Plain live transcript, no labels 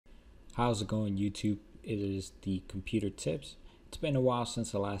How's it going, YouTube? It is the Computer Tips. It's been a while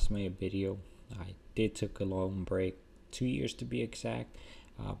since I last made a video. I did took a long break, 2 years to be exact,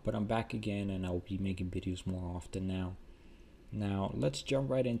 but I'm back again and I'll be making videos more often now. Now let's jump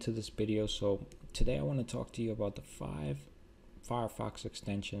right into this video. So today I want to talk to you about the 5 Firefox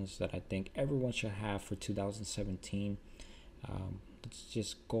extensions that I think everyone should have for 2017. Let's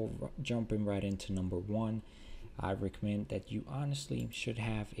just go jumping right into number 1. I recommend that you honestly should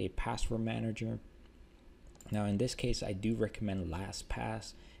have a password manager. Now in this case, I do recommend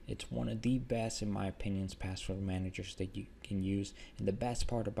LastPass. It's one of the best, in my opinion, password managers that you can use, and the best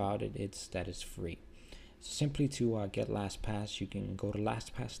part about it is that it's free. So simply to get LastPass, you can go to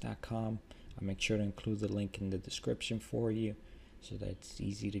lastpass.com. I'll make sure to include the link in the description for you so that it's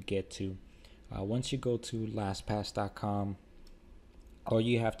easy to get to. Once you go to lastpass.com, all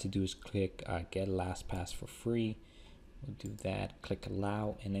you have to do is click get LastPass for free. We'll do that, click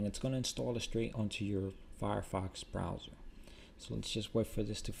allow, and then it's going to install it straight onto your Firefox browser. So let's just wait for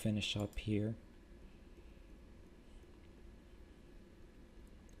this to finish up here.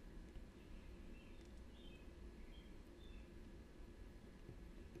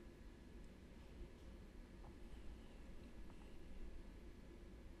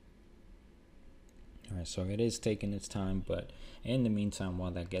 Alright, so it is taking its time, but in the meantime,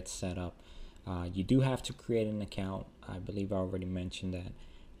 while that gets set up, you do have to create an account. I believe I already mentioned that,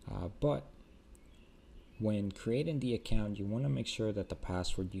 but when creating the account, you want to make sure that the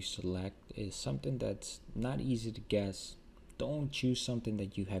password you select is something that's not easy to guess. Don't choose something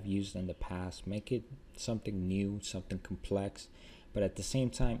that you have used in the past. Make it something new, something complex, but at the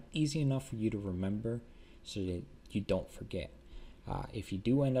same time easy enough for you to remember so that you don't forget. If you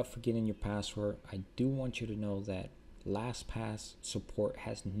do end up forgetting your password, I do want you to know that LastPass support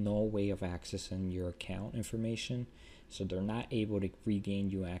has no way of accessing your account information, so they're not able to regain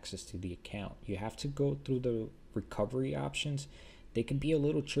you access to the account. You have to go through the recovery options. They can be a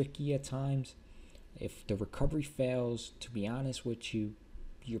little tricky at times. If the recovery fails, to be honest with you,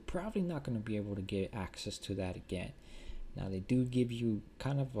 you're probably not going to be able to get access to that again. Now they do give you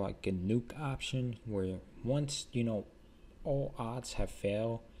kind of like a nuke option where once all odds have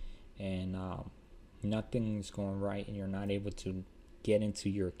failed and nothing's going right and you're not able to get into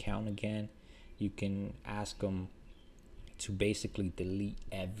your account again, you can ask them to basically delete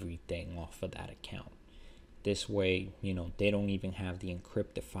everything off of that account. This way, they don't even have the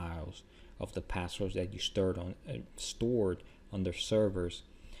encrypted files of the passwords that you stored on their servers.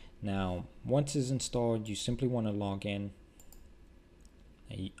 Now, once it's installed, you simply want to log in.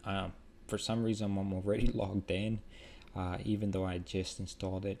 For some reason, I'm already logged in, even though I just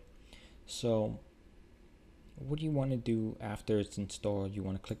installed it. So what do you want to do after it's installed? You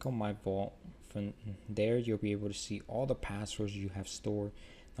want to click on My Vault. From there, you'll be able to see all the passwords you have stored.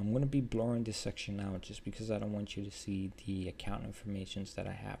 I'm going to be blurring this section out just because I don't want you to see the account informations that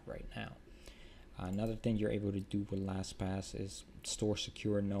I have right now. Another thing you're able to do with LastPass is store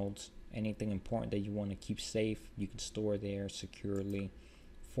secure notes. Anything important that you want to keep safe, you can store there securely.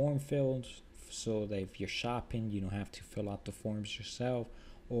 Form fields, so that if you're shopping, you don't have to fill out the forms yourself,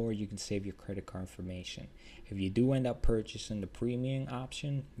 or you can save your credit card information. If you do end up purchasing the premium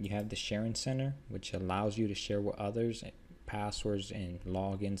option, you have the sharing center, which allows you to share with others passwords and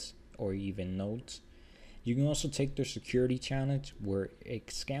logins or even notes. You can also take their security challenge, where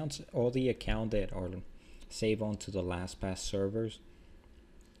it counts all the accounts that are saved onto the LastPass servers,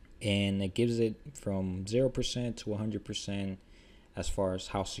 and it gives it from 0% to 100% as far as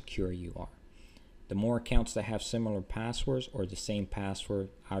how secure you are. The more accounts that have similar passwords or the same password,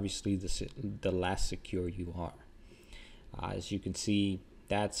 obviously the less secure you are. As you can see,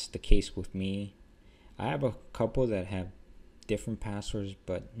 that's the case with me. I have a couple that have different passwords,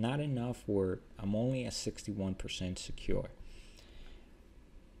 but not enough where I'm only at 61% secure.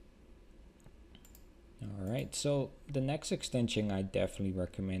 Alright, so the next extension I definitely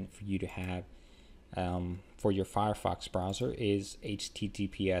recommend for you to have for your Firefox browser is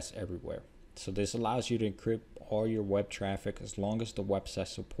HTTPS everywhere. So this allows you to encrypt all your web traffic as long as the website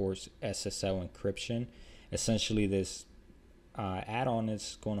supports SSL encryption. Essentially, this add-on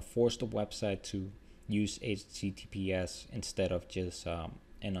is going to force the website to use HTTPS instead of just an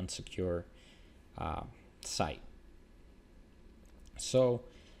unsecure site. So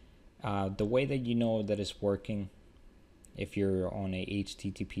the way that you know that it's working, if you're on a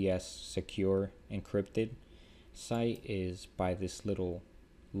HTTPS secure encrypted site, is by this little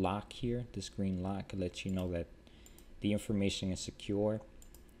lock here. This green lock lets you know that the information is secure.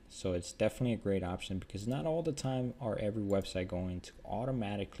 So it's definitely a great option, because not all the time are every website going to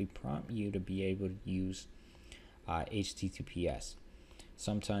automatically prompt you to be able to use HTTPS.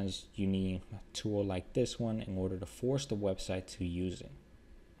 sometimes you need a tool like this one in order to force the website to use it.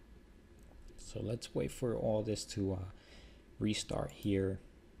 So let's wait for all this to restart here.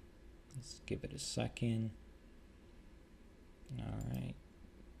 Let's give it a second. All right.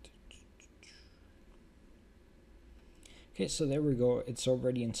 Okay, so there we go. It's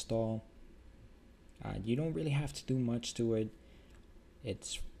already installed. You don't really have to do much to it.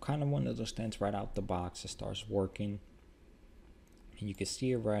 It's kind of one of those things right out the box. It starts working. And you can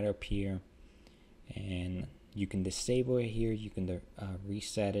see it right up here. And you can disable it here. You can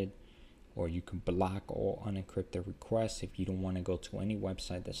reset it. Or you can block all unencrypted requests if you don't want to go to any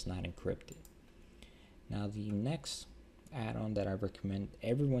website that's not encrypted. Now the next add-on that I recommend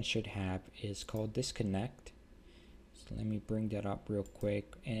everyone should have is called Disconnect. So let me bring that up real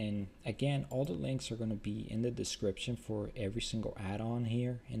quick. And again, all the links are going to be in the description for every single add-on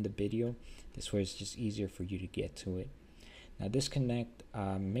here in the video. This way it's just easier for you to get to it. Now Disconnect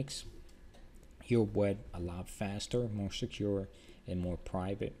makes your web a lot faster, more secure, and more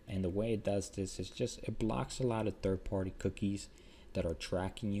private. And the way it does this is just it blocks a lot of third-party cookies that are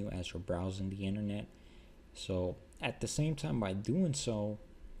tracking you as you're browsing the internet. So at the same time, by doing so,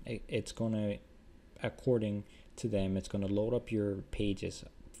 it's going to, according to them, it's going to load up your pages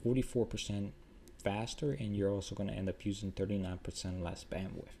 44% faster, and you're also going to end up using 39% less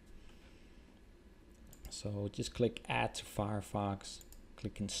bandwidth. So just click Add to Firefox,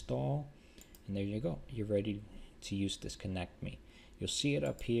 click Install, and there you go. You're ready to use Disconnect Me. You'll see it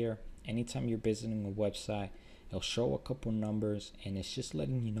up here. Anytime you're visiting a website, it'll show a couple numbers, and it's just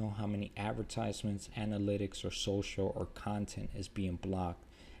letting you know how many advertisements, analytics, or social or content is being blocked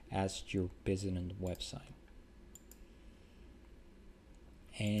as you're visiting the website.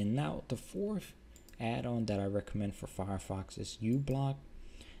 And now the fourth add-on that I recommend for Firefox is uBlock.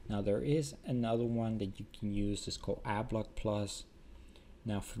 Now there is another one that you can use. It's called Adblock Plus.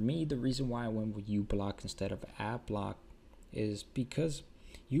 Now for me, the reason why I went with uBlock instead of Adblock is because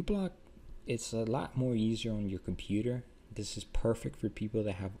uBlock, it's a lot more easier on your computer. This is perfect for people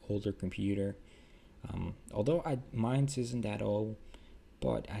that have older computer. Although mine isn't that old,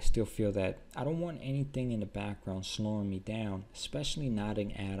 but I still feel that I don't want anything in the background slowing me down, especially not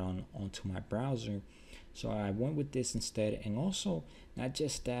an add-on onto my browser. So I went with this instead. And also, not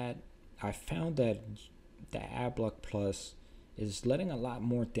just that, I found that the Adblock Plus is letting a lot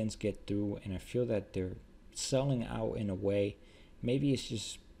more things get through, and I feel that they're selling out in a way. Maybe it's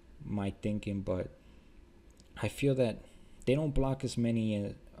just my thinking, but I feel that they don't block as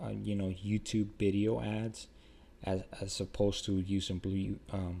many YouTube video ads as opposed to using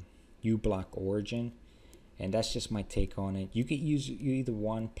uBlock Origin. And that's just my take on it. You could use either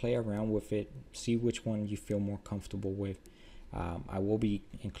one, play around with it, see which one you feel more comfortable with. I will be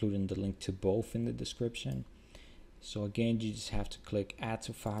including the link to both in the description. So again, you just have to click Add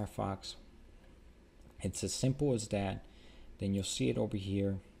to Firefox. It's as simple as that. Then you'll see it over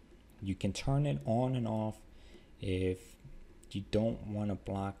here. You can turn it on and off if you don't want to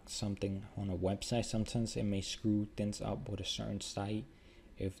block something on a website. Sometimes it may screw things up with a certain site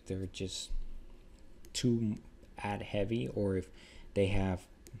if they're just too ad heavy, or if they have,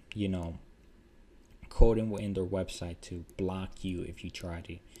 coding within their website to block you if you try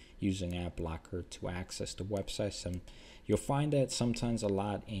to use an ad blocker to access the website. You'll find that sometimes in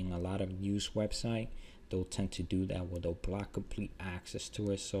a lot of news website, they'll tend to do that where they'll block complete access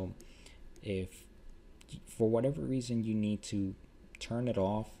to it. So if for whatever reason you need to turn it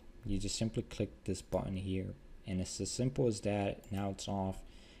off, you just simply click this button here, and it's as simple as that. Now it's off,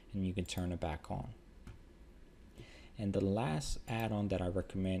 and you can turn it back on. And the last add-on that I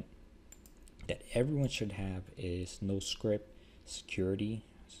recommend that everyone should have is NoScript Security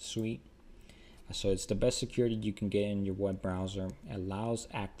Suite. So it's the best security you can get in your web browser. It allows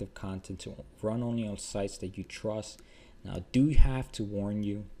active content to run only on sites that you trust. Now, I do have to warn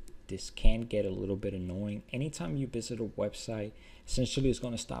you, this can get a little bit annoying. Anytime you visit a website, essentially it's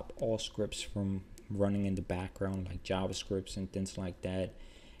going to stop all scripts from running in the background, like JavaScripts and things like that.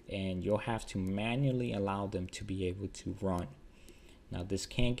 And you'll have to manually allow them to be able to run. Now, this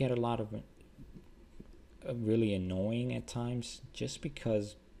can get a lot of really annoying at times, just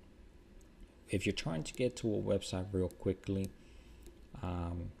because if you're trying to get to a website real quickly,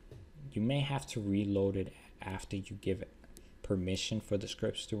 you may have to reload it after you give it permission for the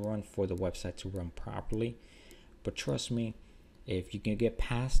scripts to run, for the website to run properly. But trust me, if you can get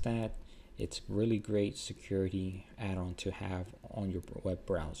past that, it's really great security add-on to have on your web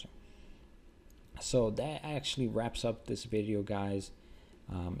browser. So that actually wraps up this video, guys.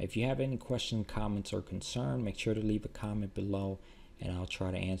 If you have any questions, comments, or concern, make sure to leave a comment below, and I'll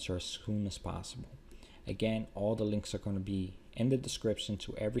try to answer as soon as possible. Again, all the links are going to be in the description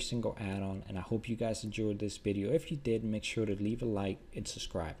to every single add-on, and I hope you guys enjoyed this video. If you did, make sure to leave a like and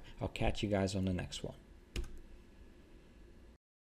subscribe. I'll catch you guys on the next one.